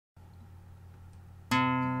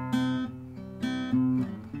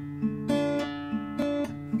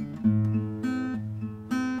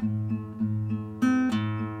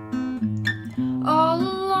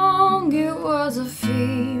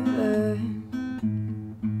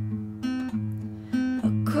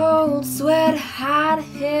cold sweat,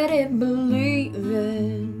 hot-headed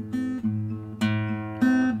believing.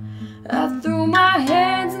 I threw my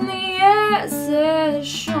hands in the air, said,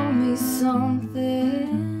 show me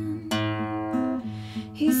something.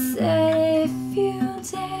 He said, if you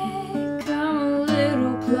dare, come a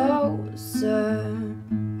little closer.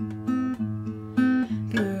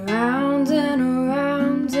 But round and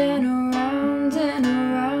around and around and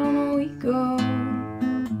around we go.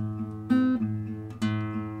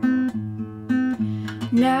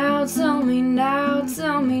 Now tell me now,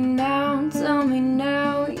 tell me now, tell me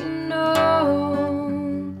now, you know.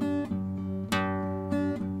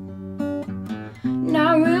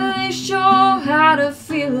 Not really sure how to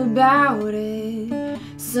feel about it.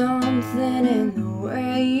 Something in the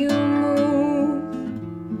way you move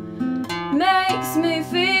makes me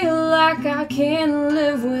feel like I can't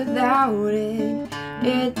live without it.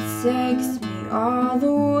 It takes me all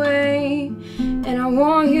the way, and I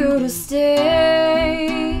want you to stay.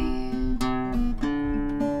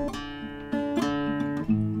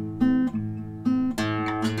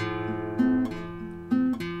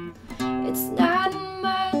 It's not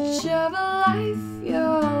much of a life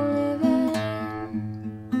you're living.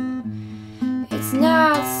 It's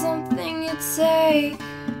not something you take,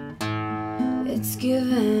 it's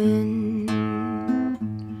given.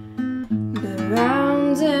 But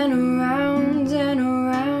round and around and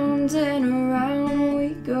around and around we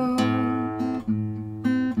go.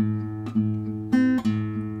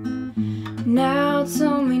 Now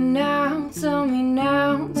tell me now, tell me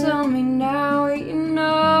now, tell me now, you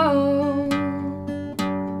know.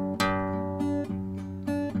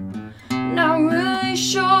 Not really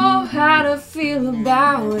sure how to feel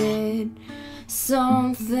about it.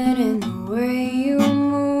 Something in the way you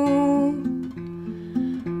move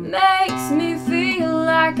makes me feel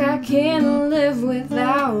like I can't live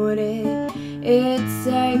without it. It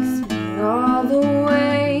takes me all the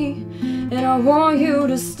way, and I want you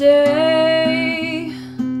to stay.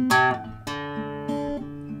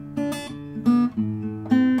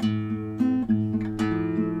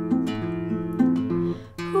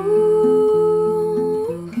 Ooh,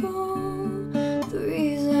 the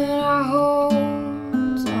reason I hold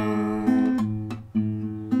on.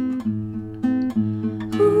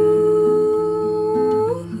 Ooh,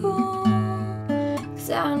 'cause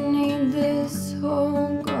I need this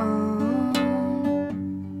whole gone.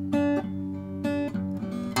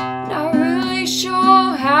 Not really sure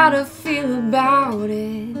how to feel about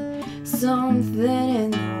it. Something in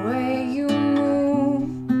the way you move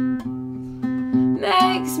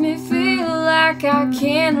makes me feel like I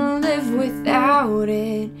can't live without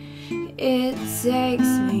it. It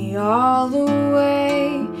takes me all the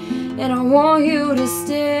way, and I want you to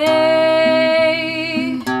stay.